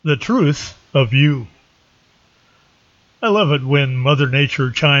The truth of you. I love it when Mother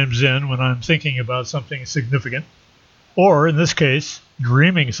Nature chimes in when I'm thinking about something significant, or in this case,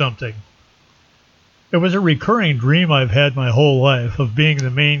 dreaming something. It was a recurring dream I've had my whole life of being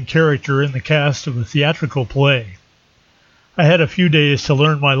the main character in the cast of a theatrical play. I had a few days to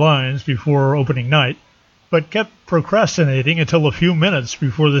learn my lines before opening night, but kept procrastinating until a few minutes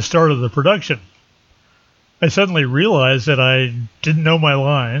before the start of the production. I suddenly realized that I didn't know my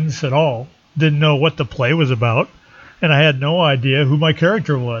lines at all, didn't know what the play was about, and I had no idea who my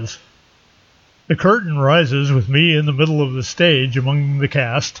character was. The curtain rises with me in the middle of the stage among the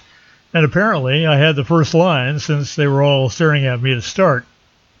cast, and apparently I had the first line since they were all staring at me to start.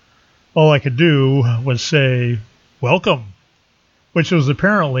 All I could do was say, "Welcome," which was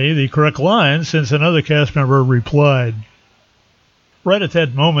apparently the correct line since another cast member replied. Right at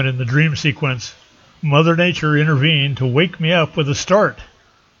that moment in the dream sequence, Mother Nature intervened to wake me up with a start.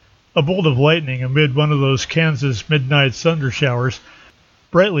 A bolt of lightning amid one of those Kansas midnight thunder showers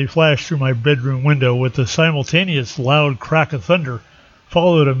brightly flashed through my bedroom window with a simultaneous loud crack of thunder,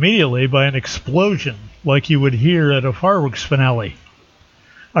 followed immediately by an explosion like you would hear at a fireworks finale.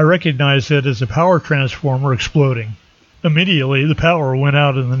 I recognized it as a power transformer exploding. Immediately, the power went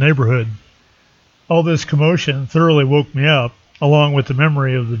out in the neighborhood. All this commotion thoroughly woke me up, along with the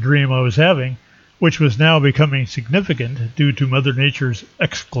memory of the dream I was having, which was now becoming significant due to Mother Nature's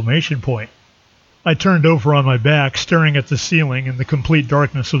exclamation point. I turned over on my back, staring at the ceiling in the complete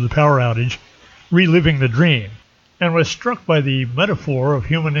darkness of the power outage, reliving the dream, and was struck by the metaphor of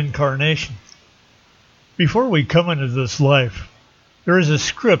human incarnation. Before we come into this life, there is a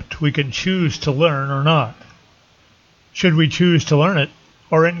script we can choose to learn or not. Should we choose to learn it,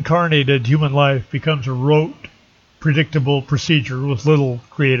 our incarnated human life becomes a rote, predictable procedure with little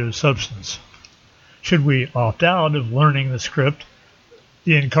creative substance. Should we opt out of learning the script,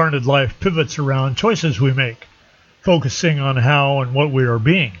 the incarnate life pivots around choices we make, focusing on how and what we are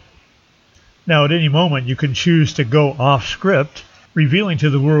being. Now, at any moment, you can choose to go off script, revealing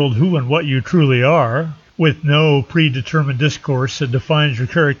to the world who and what you truly are, with no predetermined discourse that defines your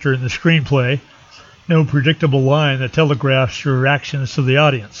character in the screenplay, no predictable line that telegraphs your actions to the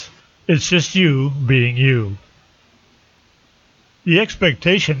audience. It's just you being you. The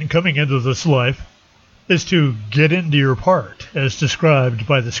expectation coming into this life is to get into your part, as described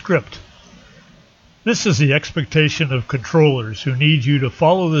by the script. This is the expectation of controllers who need you to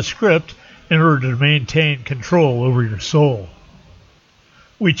follow the script in order to maintain control over your soul.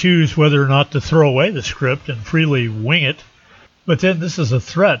 We choose whether or not to throw away the script and freely wing it, but then this is a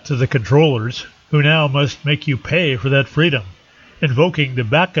threat to the controllers, who now must make you pay for that freedom, invoking the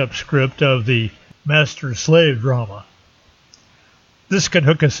backup script of the master-slave drama. This can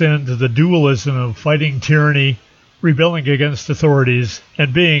hook us into the dualism of fighting tyranny, rebelling against authorities,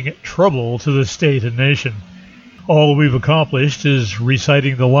 and being trouble to the state and nation. All we've accomplished is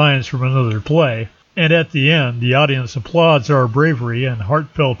reciting the lines from another play, and at the end, the audience applauds our bravery and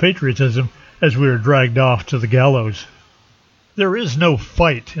heartfelt patriotism as we are dragged off to the gallows. There is no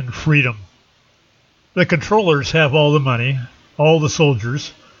fight in freedom. The controllers have all the money, all the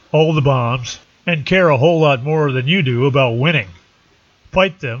soldiers, all the bombs, and care a whole lot more than you do about winning.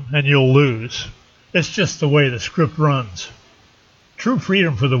 Fight them and you'll lose. It's just the way the script runs. True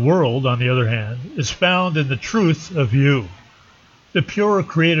freedom for the world, on the other hand, is found in the truth of you. The pure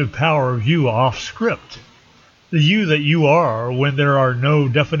creative power of you off script. The you that you are when there are no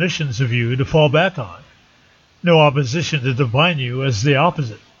definitions of you to fall back on. No opposition to define you as the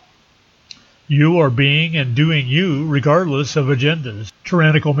opposite. You are being and doing you regardless of agendas,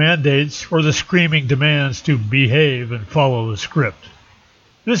 tyrannical mandates, or the screaming demands to behave and follow the script.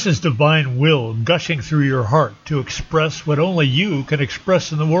 This is divine will gushing through your heart to express what only you can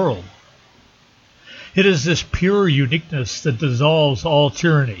express in the world. It is this pure uniqueness that dissolves all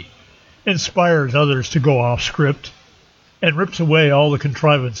tyranny, inspires others to go off script, and rips away all the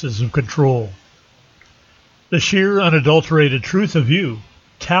contrivances of control. The sheer unadulterated truth of you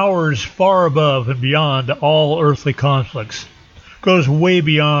towers far above and beyond all earthly conflicts, goes way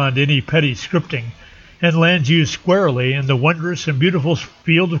beyond any petty scripting, and lands you squarely in the wondrous and beautiful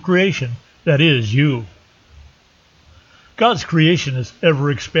field of creation that is you. God's creation is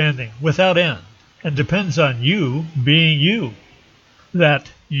ever expanding, without end, and depends on you being you.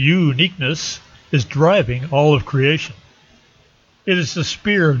 That you-niqueness is driving all of creation. It is the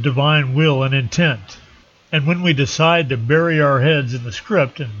spear of divine will and intent, and when we decide to bury our heads in the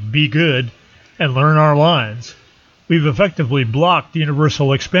script and be good and learn our lines, we've effectively blocked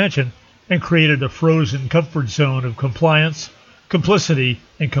universal expansion and created a frozen comfort zone of compliance, complicity,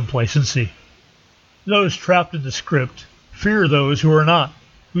 and complacency. Those trapped in the script fear those who are not,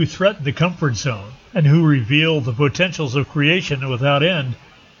 who threaten the comfort zone, and who reveal the potentials of creation without end,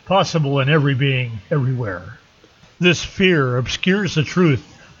 possible in every being, everywhere. This fear obscures the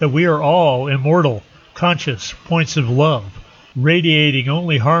truth that we are all immortal, conscious points of love, radiating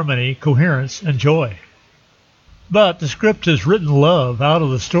only harmony, coherence, and joy. But the script has written love out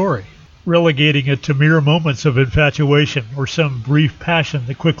of the story, relegating it to mere moments of infatuation or some brief passion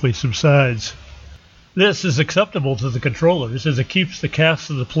that quickly subsides. This is acceptable to the controllers as it keeps the cast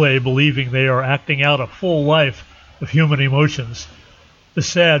of the play believing they are acting out a full life of human emotions, the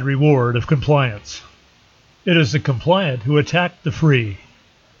sad reward of compliance. It is the compliant who attack the free,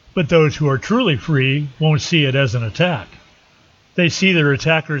 but those who are truly free won't see it as an attack. They see their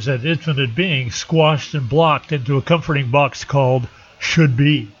attackers as infinite beings squashed and blocked into a comforting box called should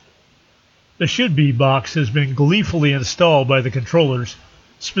be. The should be box has been gleefully installed by the controllers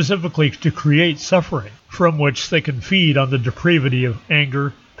specifically to create suffering, from which they can feed on the depravity of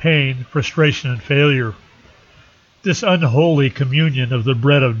anger, pain, frustration, and failure. This unholy communion of the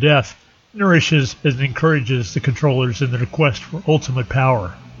bread of death nourishes and encourages the controllers in their quest for ultimate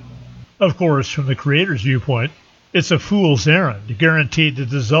power. Of course, from the creator's viewpoint, it's a fool's errand, guaranteed to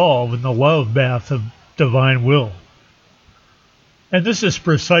dissolve in the love bath of divine will. And this is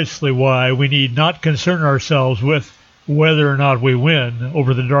precisely why we need not concern ourselves with whether or not we win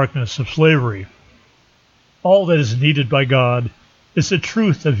over the darkness of slavery. All that is needed by God is the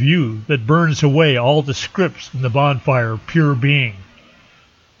truth of you that burns away all the scripts in the bonfire of pure being.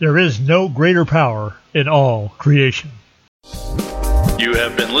 There is no greater power in all creation. You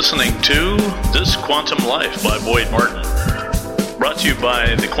have been listening to This Quantum Life by Boyd Martin, brought to you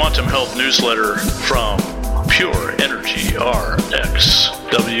by the Quantum Health Newsletter from Pure Energy RX,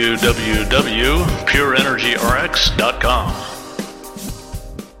 www.pureenergyrx.com.